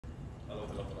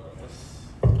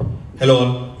Hello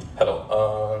all. Hello.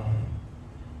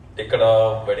 ఇక్కడ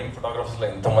wedding ఫోటోగ్రఫర్స్లో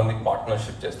ఎంతమంది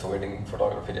partnership చేస్తూ వెడ్డింగ్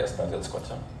ఫోటోగ్రఫీ చేస్తున్నారు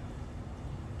తెలుసుకోవచ్చా?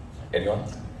 Anyone?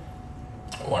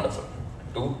 Wonderful.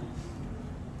 2,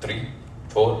 3,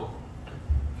 4.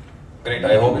 Great.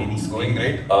 I hope it's going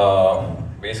great.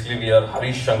 Basically, we are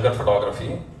Hari&Shankar photography.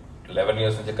 11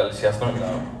 years నుంచి కలిసి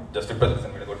చేస్తున్నాం. జస్ట్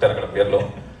ఇప్పుడు మీరు కొట్టారు అక్కడ పేర్లో.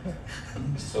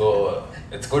 So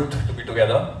it's good to be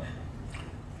together.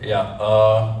 Yeah.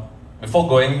 Before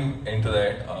going into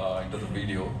that, into the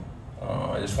video,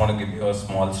 I just want to give you a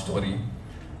small story,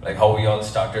 like how we all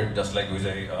started. Just like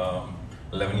Vijay,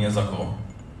 11 years ago,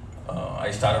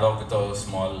 I started off with a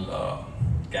small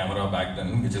camera back then,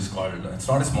 which is called. It's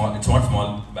not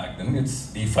small back then. It's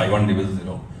the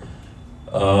 5100.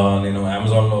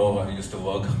 Amazon lo I used to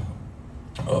work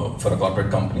for a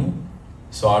corporate company.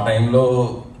 So our time lo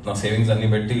na savings anni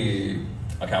betti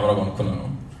a camera konukunnanu.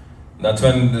 That's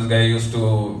when this guy used to.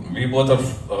 We both are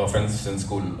friends in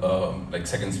school, like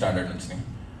second standard nunchi.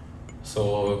 So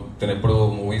then eppudu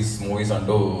movies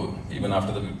antu even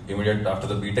immediate after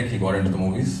the BTech he got into the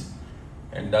movies,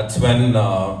 and that's when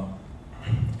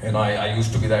I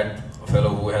used to be that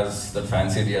fellow who has that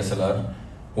fancy DSLR,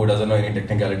 who doesn't know any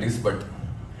technicalities but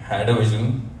had a vision,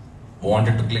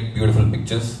 wanted to click beautiful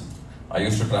pictures. I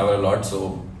used to travel a lot, so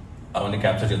avani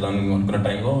capture chedam anukunna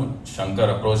time lo Shankar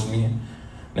approached me.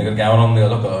 Nigga camera ఉంది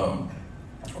కదా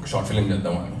ఒక short film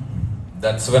చేద్దామని.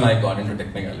 That's when I got into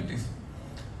technicalities,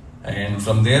 and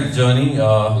from their journey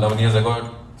 11 years ago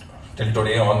till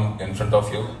today on in front of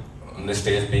you on this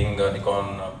stage being Nikon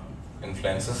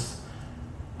influencers,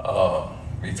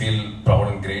 we feel proud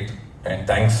and great, and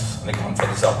thanks Nikon for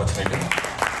this opportunity.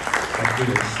 Thank you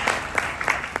guys.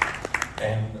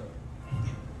 And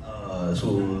So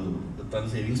తన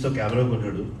సేవింగ్స్తో camera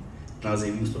కొన్నాడు, నా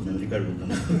సేవింగ్స్తో memory card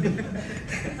కొన్నాను.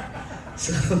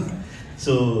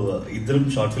 So ఇద్దరం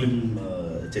short film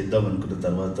చేద్దాం అనుకున్న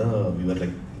తర్వాత we are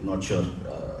like not sure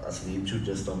అసలు ఏం షూట్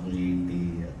చేస్తాము ఏంటి.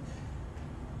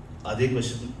 అదే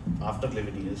question after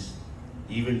 11 years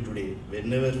even today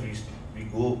when ever we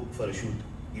go for a shoot,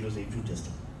 ఈరోజు ఏం షూట్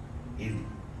చేస్తాం ఏంటి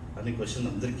అనే క్వశ్చన్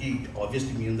అందరికీ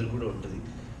ఆబ్వియస్లీ మీ అందరు కూడా ఉంటుంది.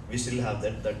 We still have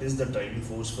that is the driving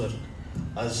force for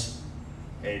us.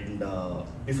 And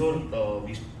before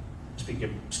we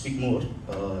speak more,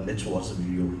 let's watch the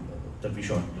video that we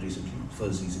shot recently for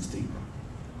Z6III.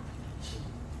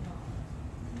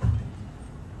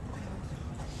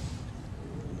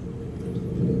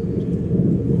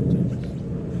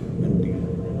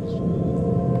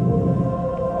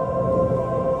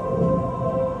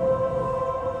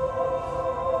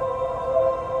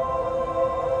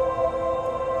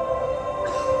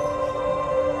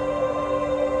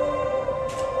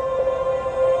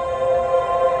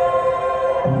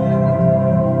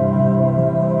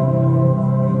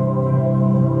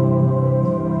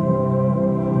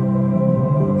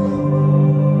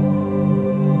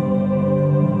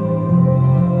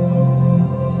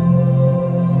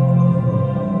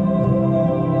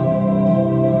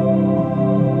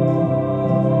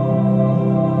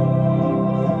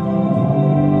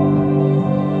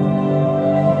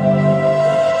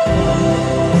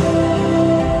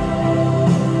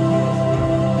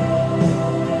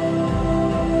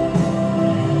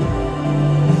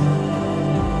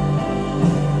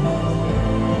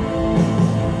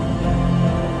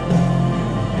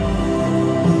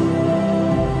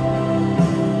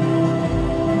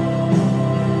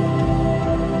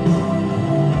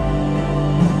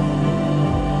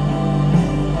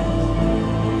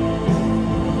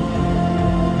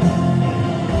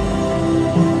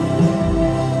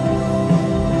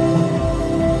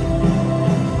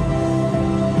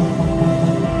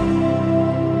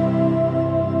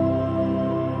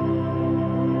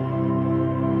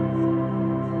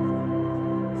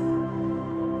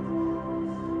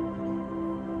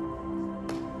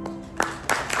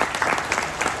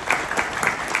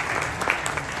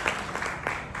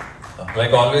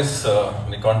 like always,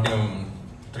 Nikon team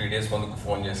 3 days ముందుకు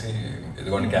phone చేసి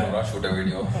ఇదిగోండి camera, shoot a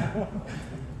video,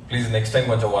 please next time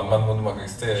కొంచెం 1 month ముందు మాకు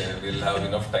ఇస్తే will have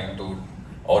enough time to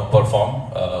out perform.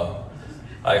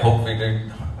 I hope we did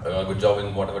good job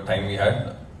in what ever time we had.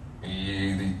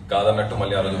 ఇది కాదన్నట్టు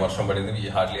మళ్ళీ ఆ రోజు వర్షం పడింది. We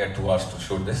hardly had 2 hours to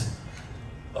shoot this,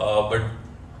 but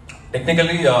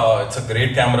technically it's a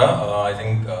great camera. I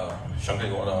think Shankar,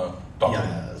 you want to talk?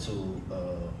 So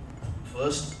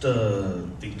first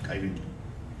thing I will,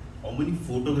 how many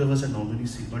photographers and how many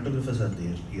cinematographers are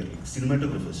there here?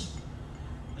 Cinematographers,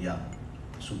 yeah,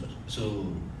 super. So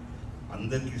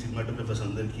అందరికీ cinematographers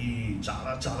అందరికీ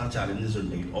చాలా చాలా challenges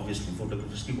ఉంటాయి. Obviously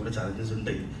ఫోటోగ్రఫర్స్కి కూడా challenges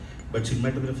ఉంటాయి, but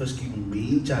సినిమాటోగ్రఫర్స్కి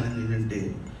main challenge ఏంటంటే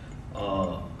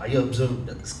I observed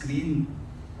screen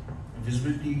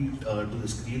visibility to the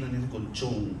screen అనేది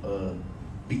కొంచెం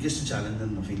బిగ్గెస్ట్ ఛాలెంజ్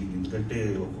అని నా ఫీలింగ్. ఎందుకంటే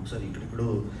ఒక్కొక్కసారి ఇక్కడెక్కడో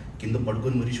కింద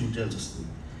పడుకొని మరీ షూట్ చేయాల్సి వస్తుంది.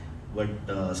 బట్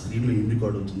స్క్రీన్లో ఏం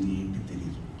రికార్డ్ అవుతుంది ఏంటి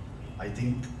తెలియదు. I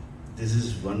think this is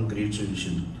one great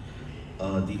solution.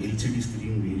 The LCD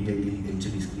screen, vary angle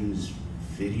LCD screen is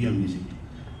very amazing.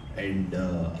 And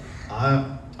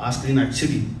ఆ స్క్రీన్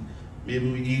యాక్చువల్లీ మేము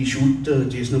ఈ షూట్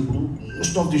చేసినప్పుడు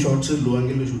మోస్ట్ ఆఫ్ ది షార్ట్స్ లో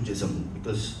యాంగిల్లో షూట్ చేసాము.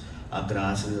 బికాస్ ఆ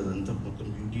గ్రాస్ అదంతా మొత్తం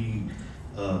బ్యూటీ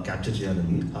క్యాప్చర్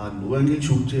చేయాలని ఆ లో యాంగిల్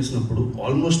షూట్ చేసినప్పుడు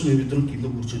ఆల్మోస్ట్ మేమిద్దరం కింద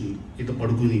కూర్చొని కింద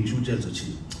పడుకొని షూట్ చేయాల్సి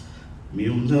వచ్చింది.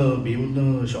 మేమున్న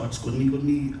షార్ట్స్ కొన్ని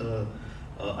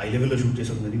ఐ లెవెల్లో షూట్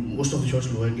చేసాం, కానీ most of the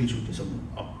shorts low angle shoot చేసాము.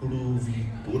 అప్పుడు we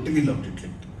totally loved it.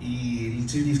 Like ఈ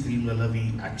ఎల్సిడి స్క్రీన్ వల్ల we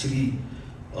actually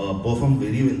perform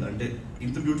very well. అంటే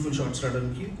ఇంత బ్యూటిఫుల్ షార్ట్స్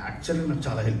రావడానికి యాక్చువల్గా నాకు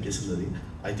చాలా హెల్ప్ చేసింది అది.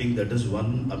 I think that is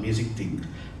one amazing thing.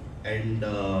 And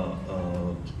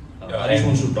Harish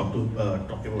wants to talk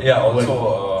about. Yeah, also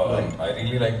I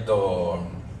really like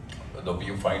the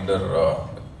viewfinder.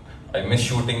 I miss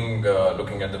shooting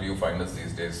looking at the viewfinders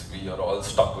these days. We are all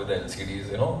stuck with the LCDs,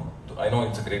 you know. I know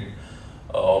it's a great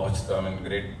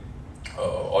great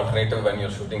alternative when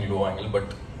you're shooting low angle, but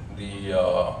the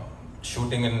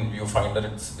shooting in viewfinder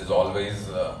is always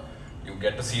you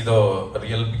get to see the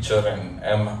real picture,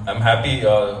 and I'm happy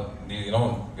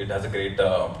it has a great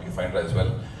viewfinder as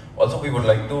well. Also, we would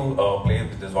like to play.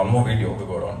 There's one more video we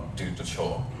got on to show.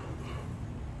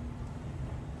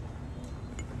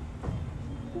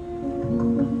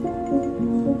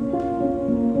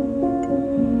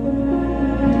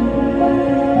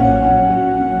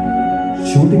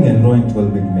 Shooting Android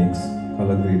 12-bit makes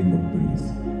color grading a breeze.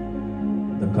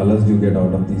 The colors you get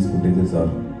out of these footages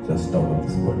are just out of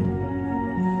this world.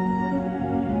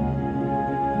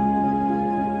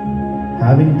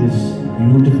 Having this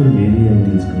beautiful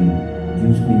vari-angle screen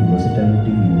gives me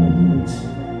versatility in my movements.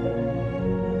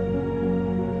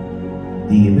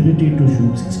 The ability to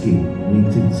shoot 6K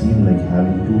makes it seem like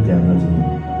having two cameras in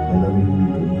one, allowing me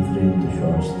to reframe the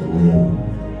shots the way I want.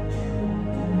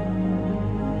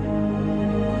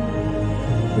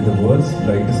 With the world's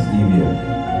brightest EVF,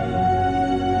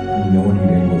 no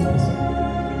detail goes missing.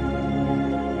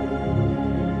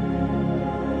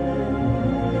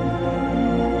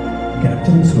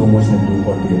 Capturing slow motion at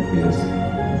 240 FPS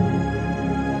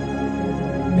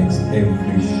makes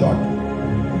every shot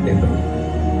epic.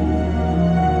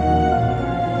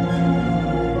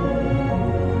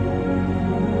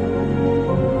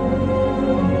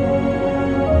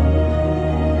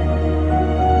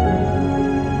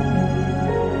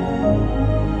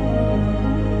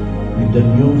 With the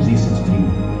new Z6III,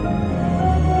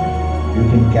 you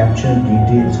can capture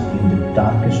details in the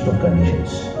darkest of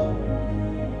conditions.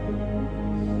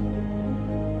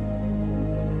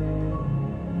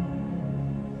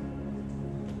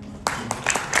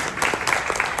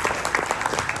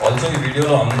 Also, ఈ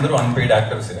వీడియోలో అందరూ unpaid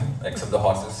actors, except the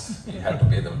horses. You had to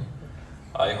pay them.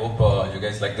 I hope you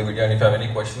guys like the video, and if you have any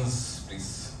questions, please.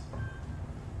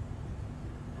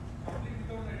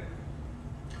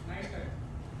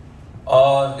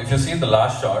 If you see the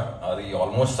last shot, the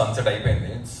almost sunset అయిపోయింది.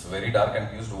 It's very dark, and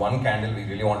we used one candle. We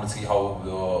really want to see how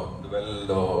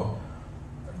the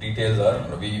details are.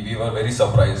 We were very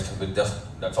surprised with just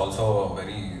that's also a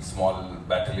very small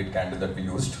battery lit candle that we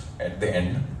used at the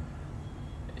end.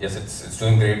 Yes, it's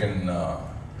doing great in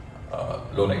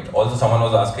low light. Also, someone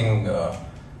was asking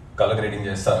color grading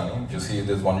chestarani. You see,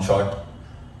 there's one shot.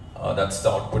 That's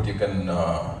the output you can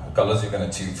colors you can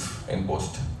achieve in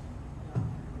post.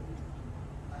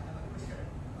 I have a question.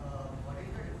 What is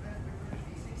the difference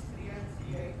between Z6III and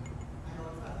Z8? And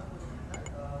also, I have a question that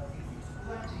Z6II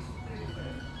and Z6III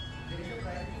difference. There is a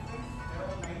price difference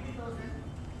around 90,000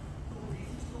 to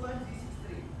Z6II and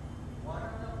Z6III. What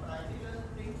are the practical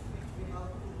things which we have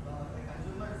to the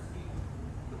consumers see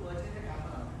to purchase a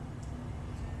camera?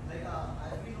 Like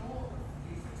as we know,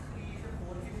 Z6III is a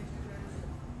 4K 60 frames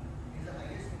is the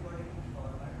highest recording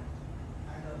format,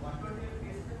 and 120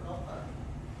 FPS is the crop cut.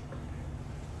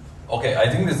 Okay, I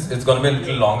think it's going to be a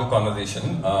little longer conversation.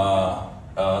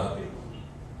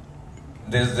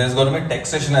 There's going to be a tech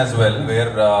session as well,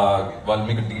 where while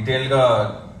make detailed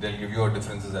they'll give you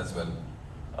differences as well.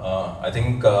 I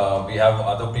think we have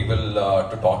other people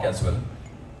to talk as well.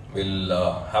 We'll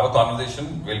have a conversation.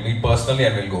 We'll meet personally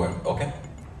and we'll go ahead. Okay?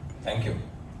 Thank you.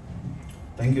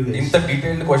 Thank you guys. In the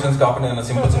detailed questions,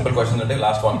 simple questions.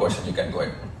 Last one question. You can go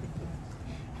ahead.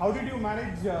 How did you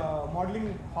manage modeling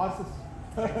horses?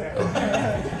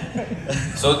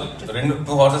 So,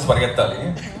 two horses పరిగెత్తాలి.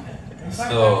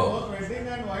 So, wedding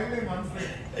and wild in one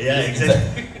frame. Yeah,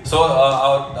 exactly. So,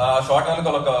 our short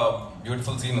ఒక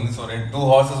beautiful scene ఉంది. So 2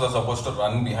 horses were supposed to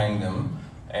run behind them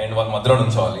and వాళ్ళ మధ్యలో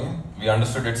నుంచోవాలి. We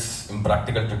understood it's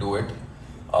impractical to do it.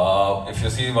 If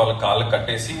you see వాళ్ళ కాళ్ళు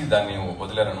కట్టేసి దాన్ని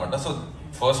వదిలేరనమాట. So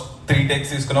first 3 takes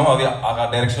తీసుకున్నాము, అవి ఆ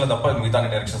డైరెక్షన్లో తప్ప మిగతా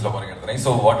డైరెక్షన్స్లో పరిగెడుతున్నాయి.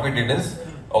 So what we did is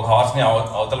ఒక హార్స్ని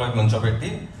అవతల వైపు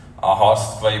నుంచోబెట్టి ఆ హార్స్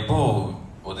వైపు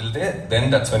వదిలితే then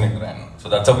that's when it Ryan. So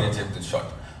that's how we achieved this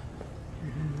shot.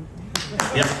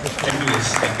 Yeah, thank you guys.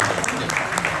 Thank you.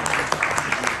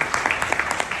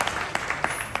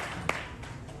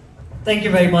 Thank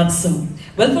you very much, sir.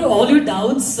 Well, for all your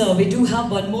doubts, we do have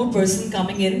one more person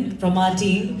coming in from our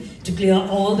team to clear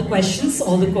all the questions,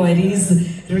 all the queries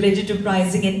related to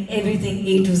pricing and everything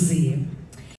A to Z.